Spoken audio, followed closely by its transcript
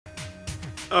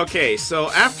Okay,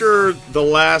 so after the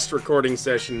last recording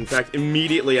session, in fact,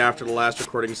 immediately after the last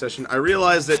recording session, I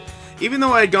realized that even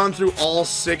though I had gone through all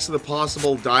 6 of the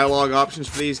possible dialogue options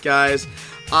for these guys,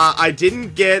 I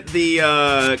didn't get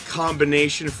the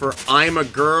combination for I'm a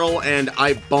girl and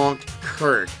I bonked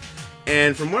Kirk.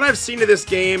 And from what I've seen of this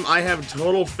game, I have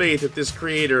total faith that this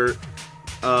creator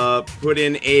put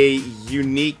in a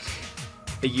unique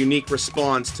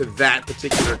response to that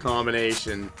particular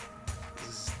combination.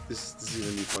 This is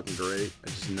gonna be fucking great. I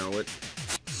just know it.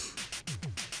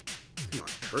 Come on,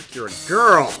 Kirk, you're a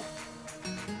girl!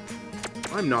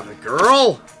 I'm not a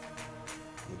girl!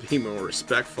 I'll be more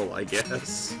respectful, I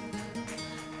guess.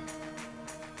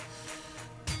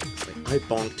 It's like, I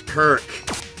bonked Kirk.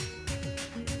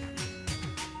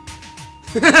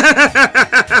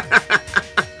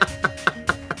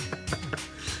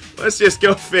 Let's just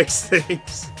go fix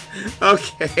things.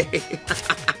 Okay.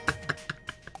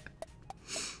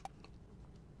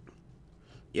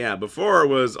 Yeah, before it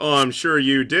was, oh, I'm sure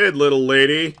you did, little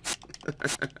lady.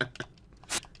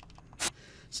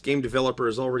 This game developer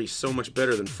is already so much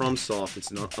better than FromSoft,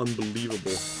 it's not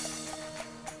unbelievable.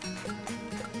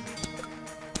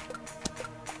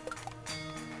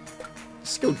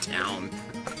 Just go down.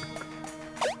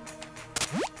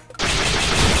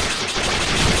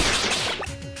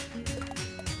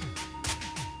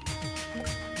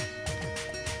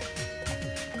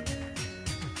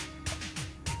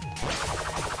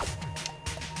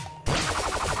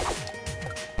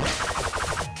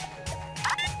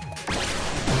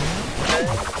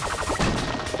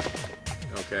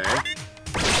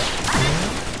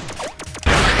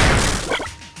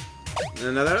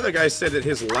 And now that other guy said that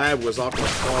his lab was off to the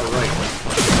far right.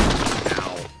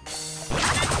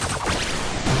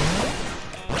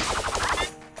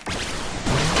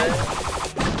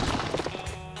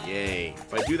 Ow. Yay.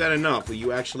 If I do that enough, will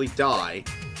you actually die?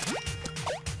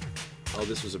 Oh,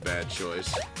 this was a bad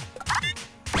choice.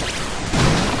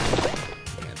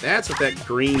 Yeah, that's what that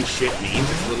green shit means.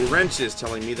 It's little wrenches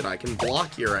telling me that I can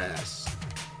block your ass.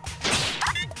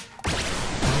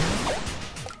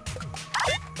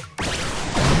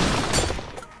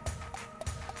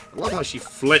 I love how she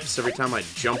flips every time I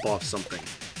jump off something.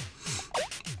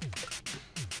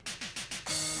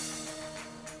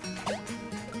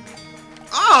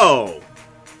 Oh!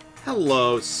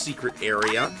 Hello, secret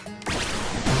area.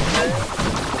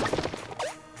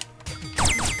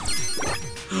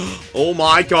 Oh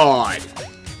my god!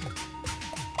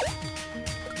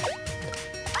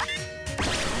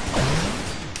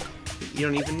 You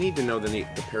don't even need to know the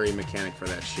parry mechanic for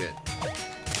that shit.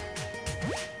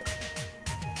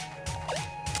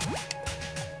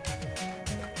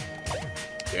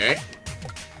 Okay.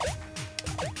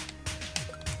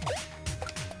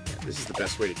 Yeah, this is the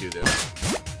best way to do this.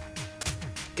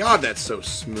 God, that's so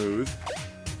smooth.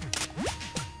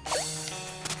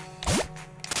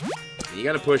 You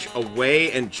gotta push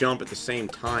away and jump at the same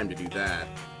time to do that.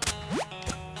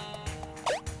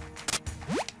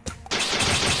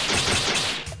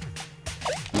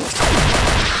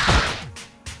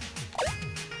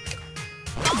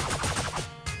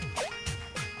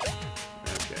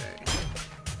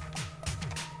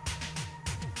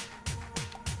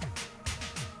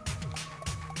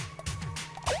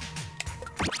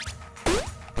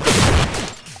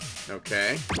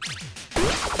 Okay.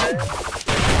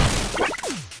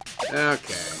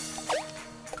 Okay.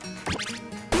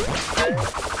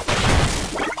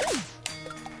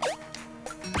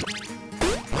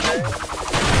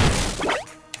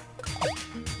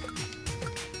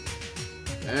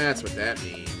 That's what that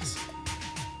means.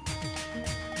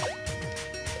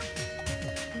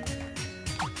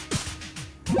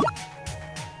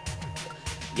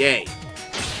 Yay.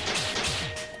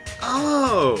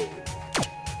 Oh!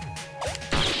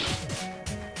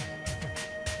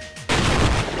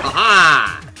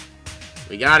 Aha!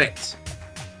 We got it.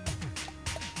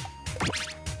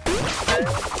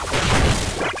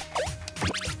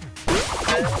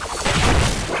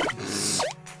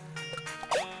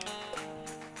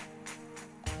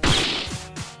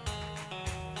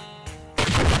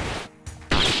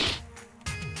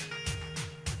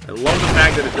 I love the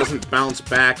fact that it doesn't bounce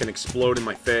back and explode in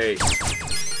my face.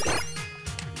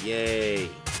 Yay.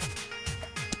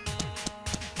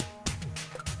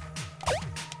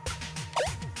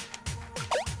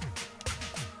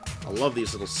 I love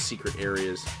these little secret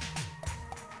areas.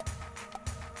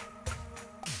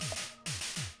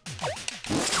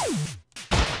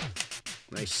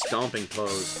 Nice stomping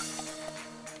pose.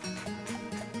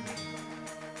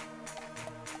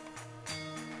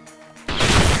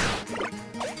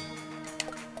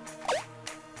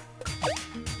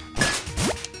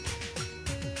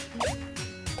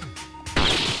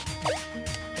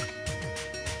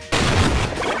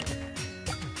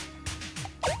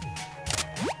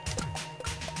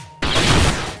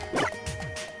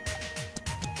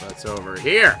 over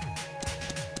here.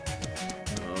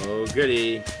 Oh,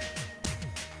 goody.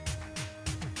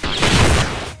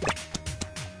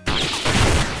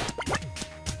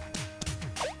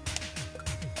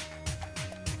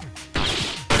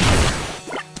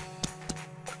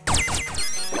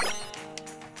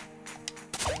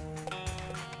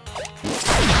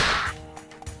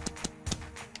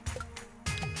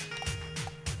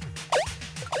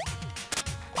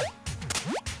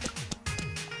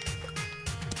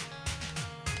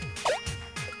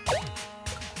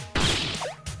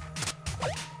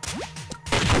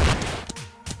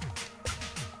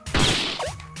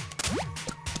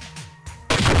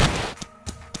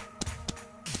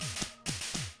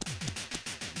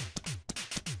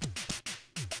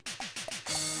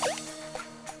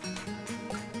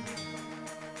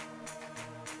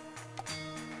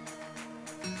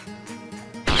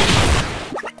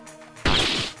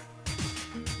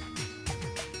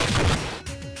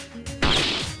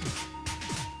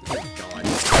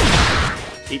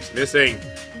 Keeps missing.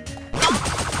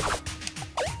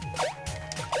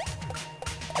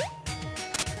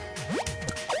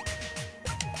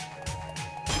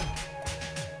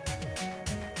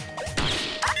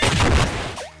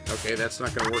 Okay, that's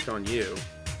not gonna work on you.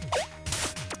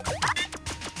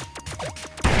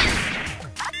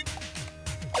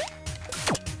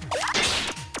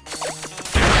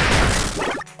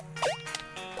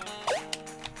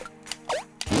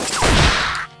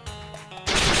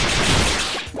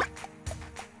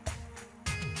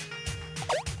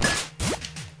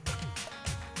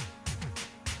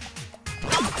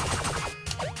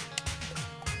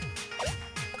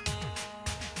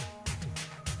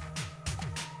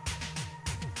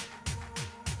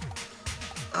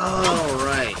 All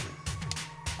right.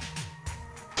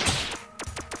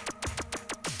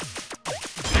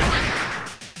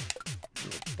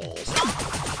 Oh, balls.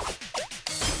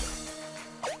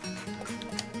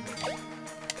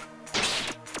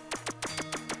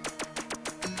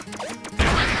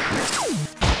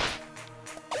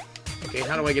 Okay,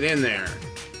 how do I get in there?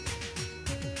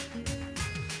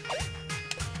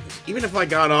 Even if I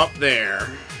got up there...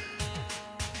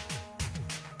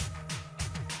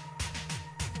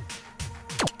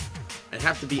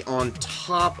 have to be on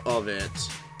top of it.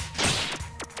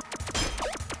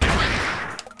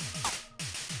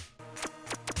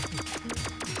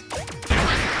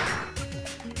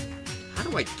 How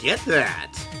do I get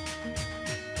that?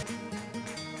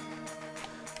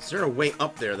 Is there a way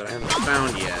up there that I haven't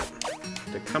found yet?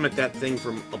 To come at that thing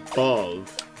from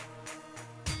above?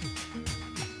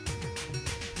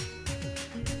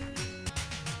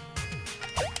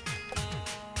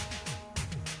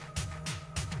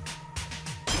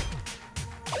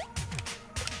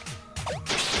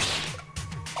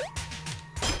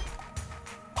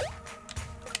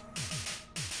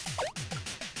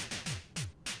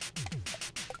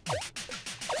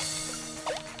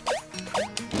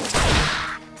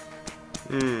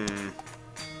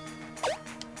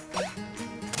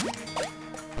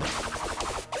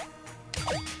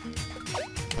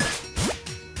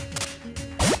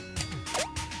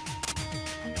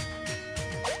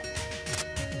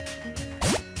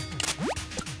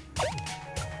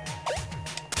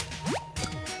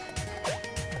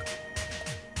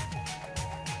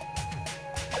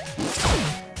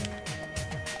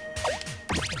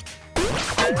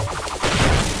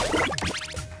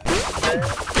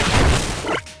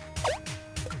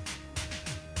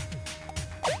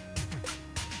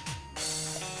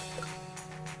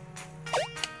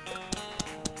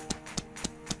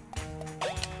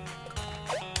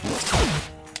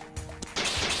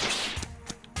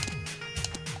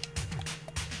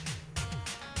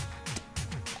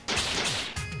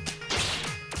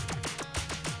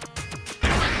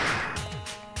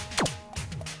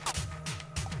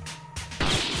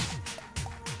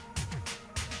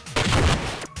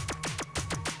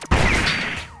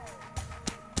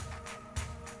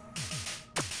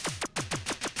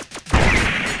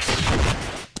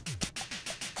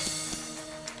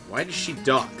 Why does she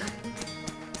duck?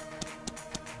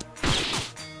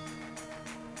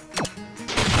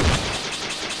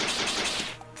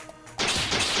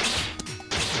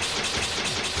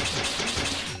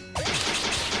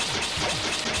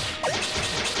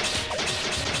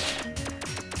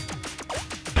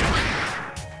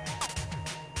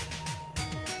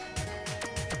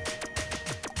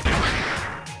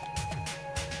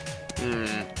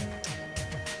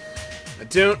 I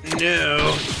don't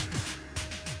know.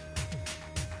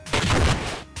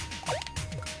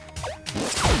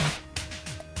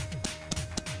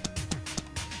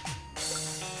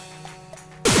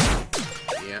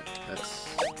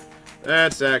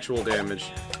 That's actual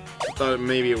damage. thought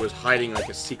maybe it was hiding like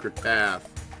a secret path.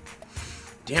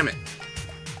 Damn it.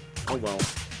 Oh well.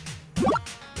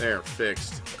 There,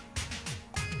 fixed.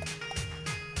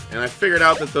 And I figured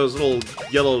out that those little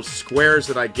yellow squares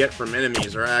that I get from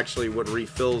enemies are actually what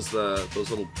refills those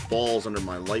little balls under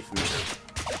my life meter.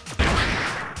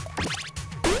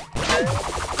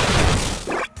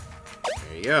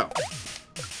 There you go.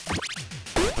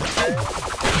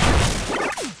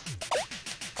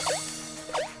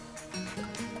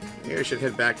 Maybe I should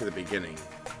head back to the beginning.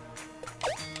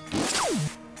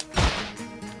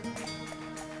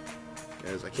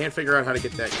 Because I can't figure out how to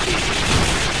get that key.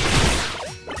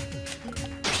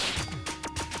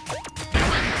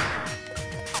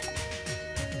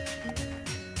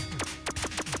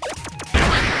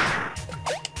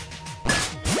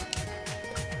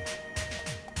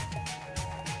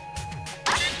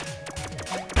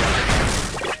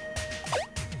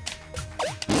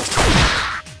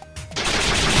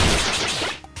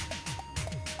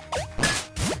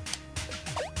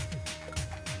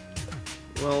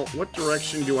 Well, what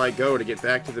direction do I go to get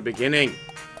back to the beginning?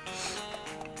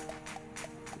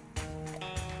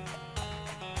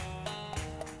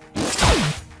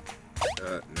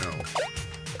 No.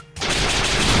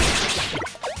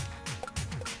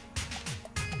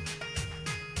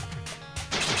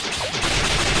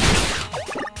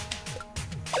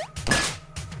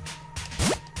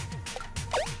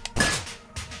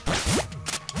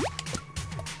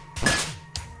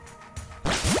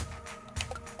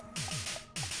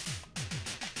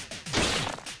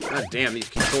 God damn, these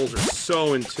controls are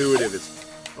so intuitive. It's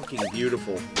fucking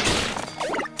beautiful.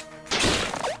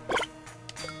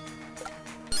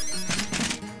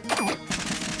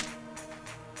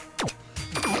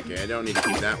 Okay, I don't need to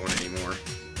keep that one anymore.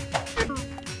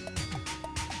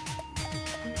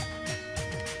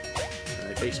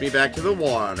 That takes me back to the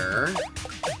water.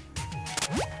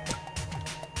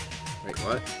 Wait,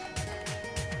 what?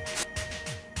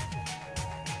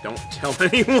 Don't tell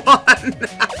anyone!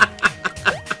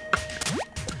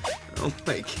 Oh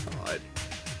my god.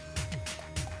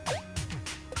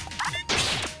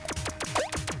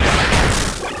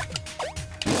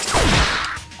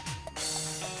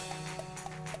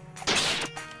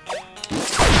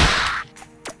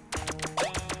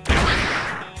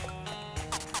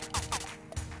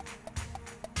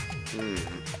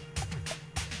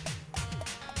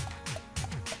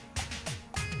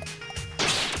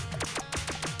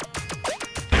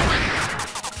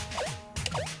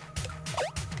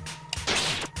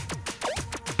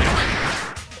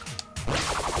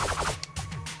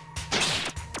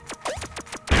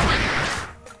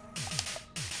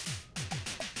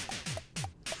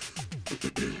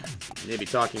 Maybe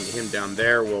talking to him down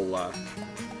there will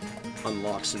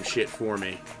unlock some shit for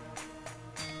me.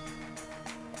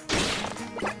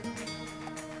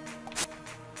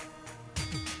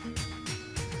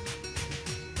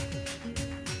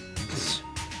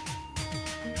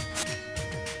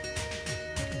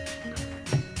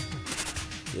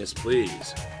 Yes,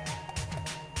 please.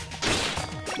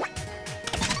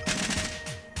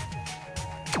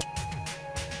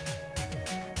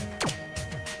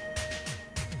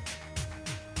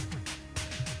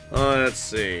 Let's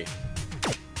see.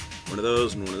 One of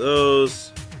those and one of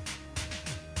those.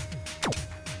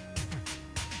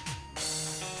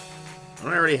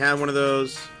 Don't I already have one of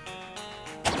those?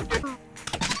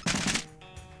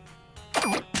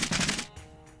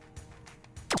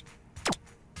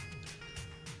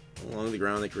 Along the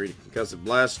ground, they create a concussive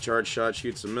blast. Charge shot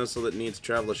shoots a missile that needs to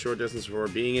travel a short distance before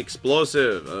being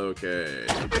explosive. Okay.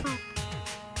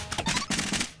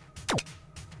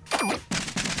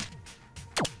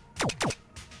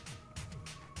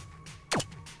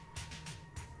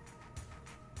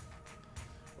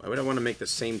 Why would I want to make the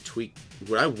same tweak?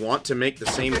 Would I want to make the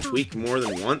same tweak more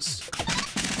than once?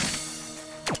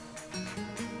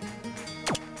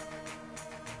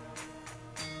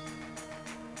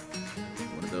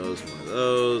 One of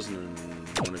those, and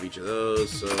then one of each of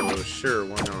those, so sure,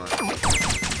 why not?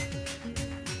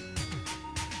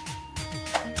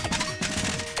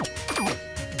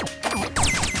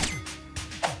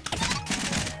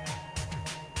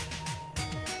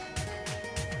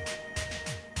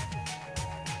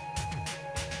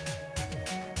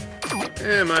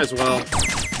 Eh, might as well.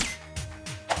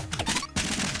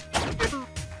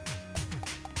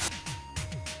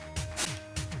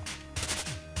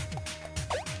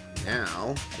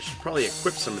 Now, I should probably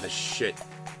equip some of this shit.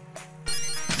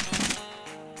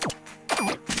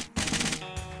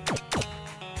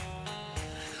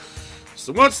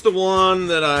 So what's the one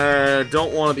that I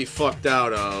don't want to be fucked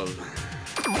out of?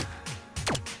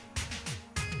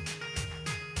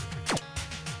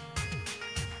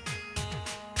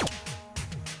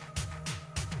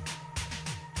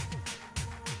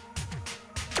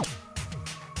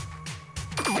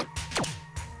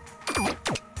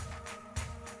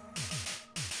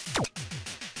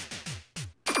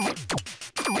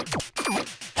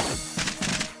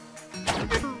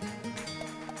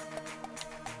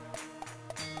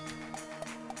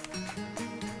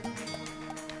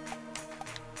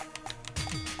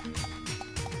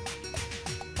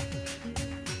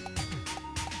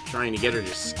 trying to get her to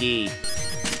ski.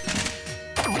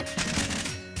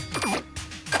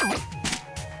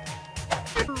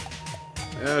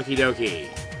 Okie dokie.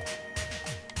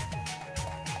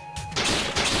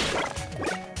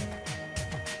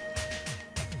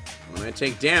 When I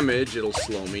take damage, it'll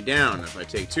slow me down. If I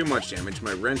take too much damage,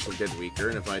 my wrench will get weaker,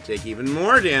 and if I take even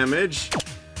more damage,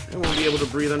 I won't be able to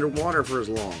breathe underwater for as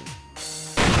long.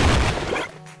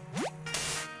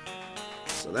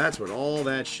 So that's what all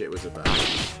that shit was about.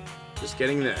 Just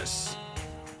getting this.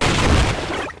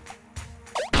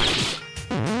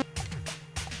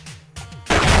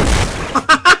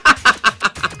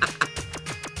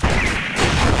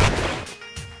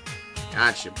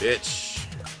 Gotcha, bitch.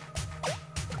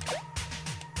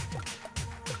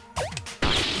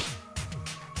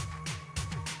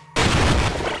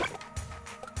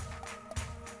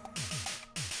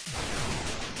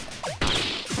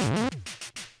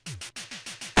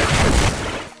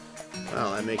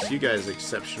 Well, that makes you guys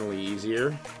exceptionally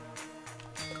easier.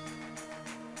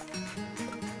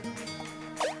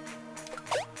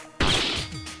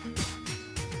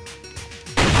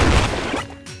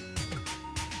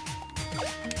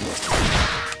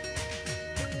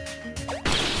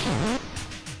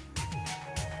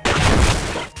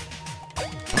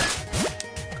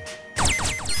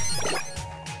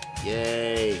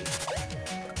 Yay.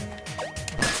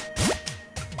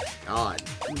 God,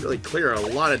 you really clear a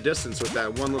lot of distance with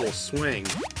that one little swing.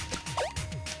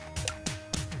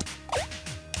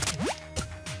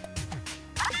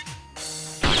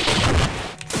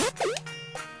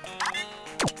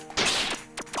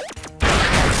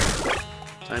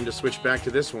 Time to switch back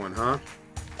to this one, huh?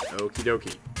 Okie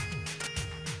dokie.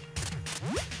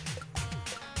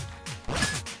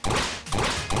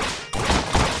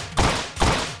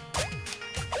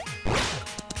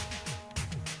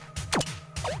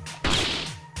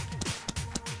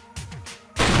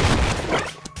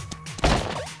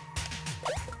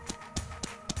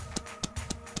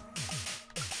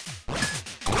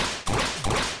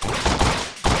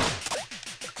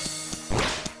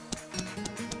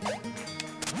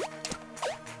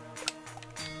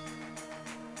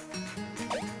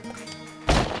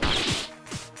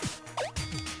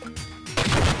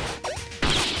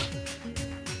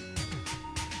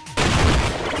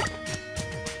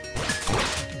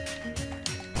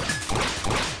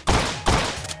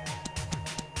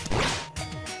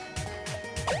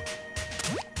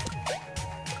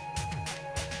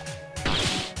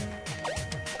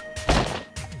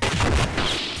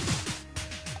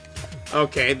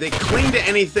 Okay, they cling to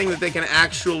anything that they can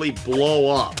actually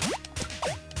blow up,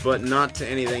 but not to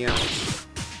anything else.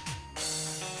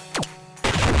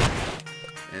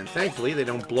 And thankfully, they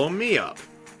don't blow me up.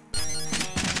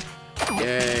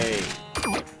 Yay.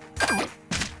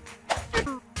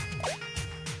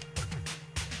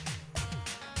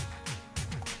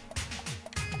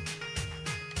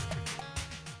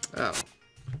 Oh,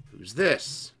 who's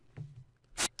this?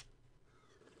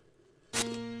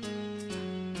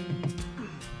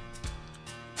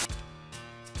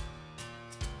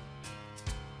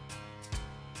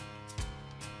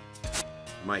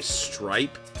 My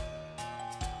stripe?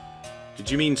 Did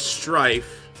you mean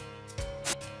strife?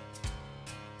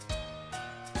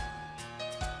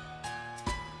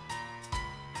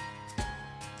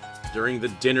 During the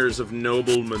dinners of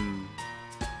noblemen.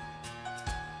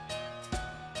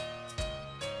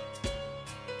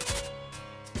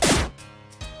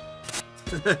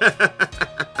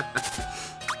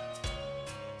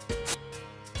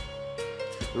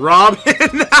 Robin?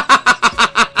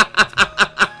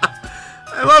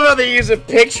 I love how they use a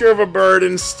picture of a bird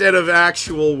instead of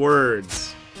actual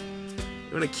words.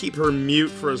 I'm gonna keep her mute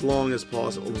for as long as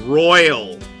possible.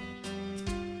 Royal.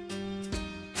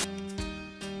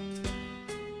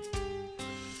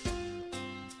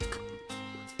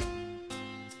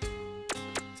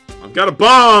 I've got a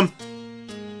bomb!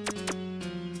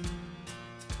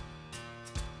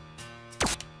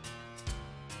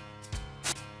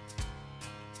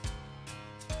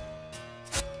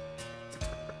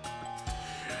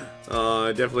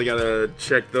 I definitely gotta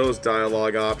check those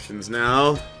dialogue options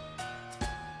now.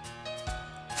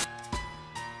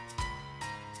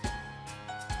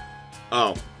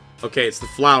 Oh. Okay, it's the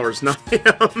flowers, not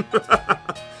him.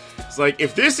 It's like,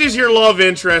 if this is your love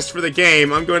interest for the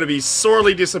game, I'm going to be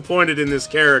sorely disappointed in this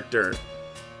character.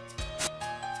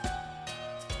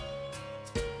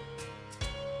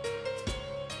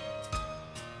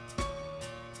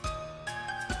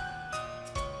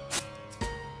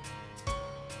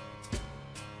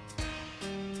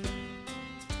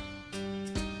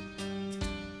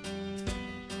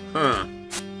 Huh.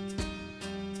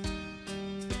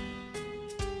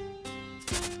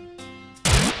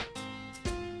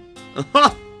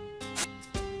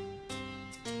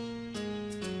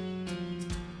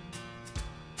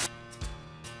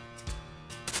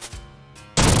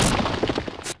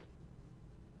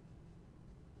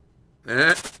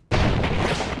 Eh?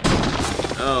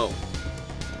 Oh.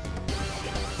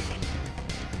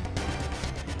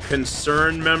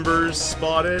 Concern members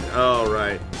spotted? Oh,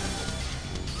 right.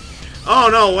 Oh,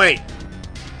 no, wait.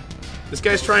 This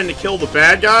guy's trying to kill the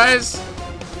bad guys?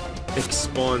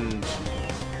 Expunge.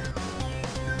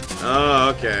 Oh,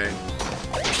 okay.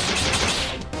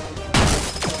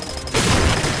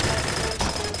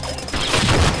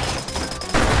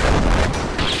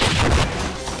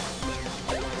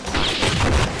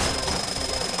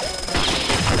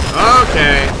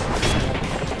 Okay.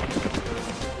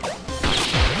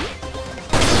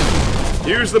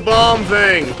 Use the bomb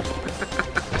thing.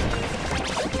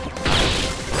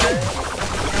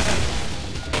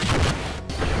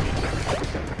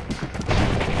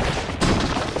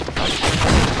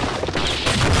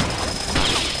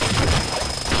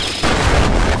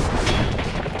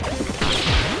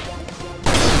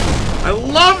 I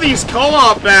love these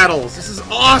co-op battles. This is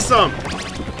awesome.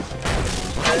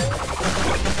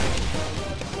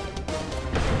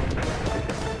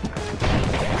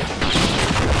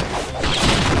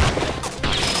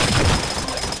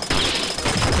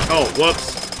 Oh,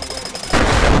 whoops.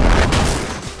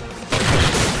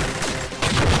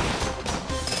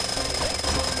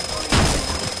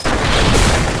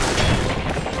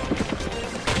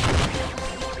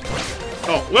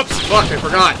 Oh, whoops. Fuck, I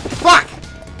forgot. Fuck!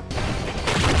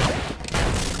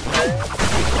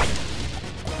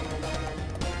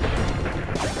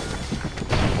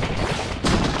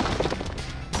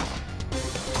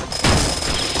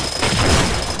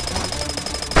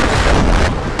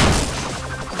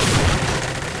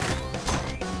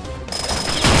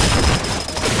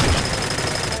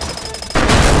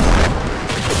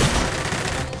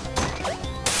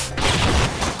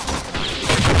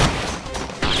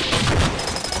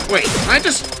 Wait, I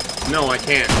just... No, I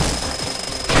can't.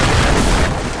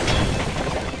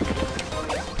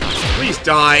 Please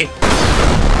die.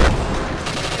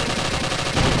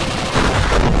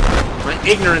 My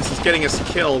ignorance is getting us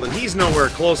killed, and he's nowhere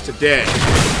close to dead.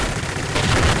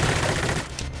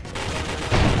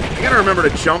 I gotta remember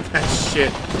to jump that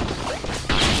shit.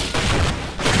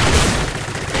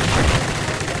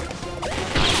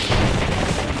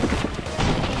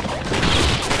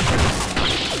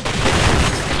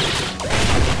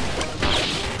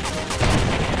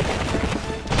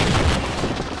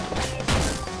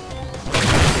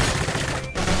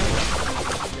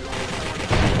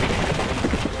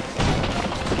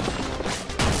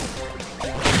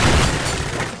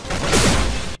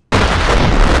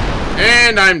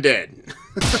 And I'm dead.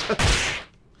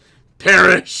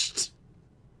 Perished.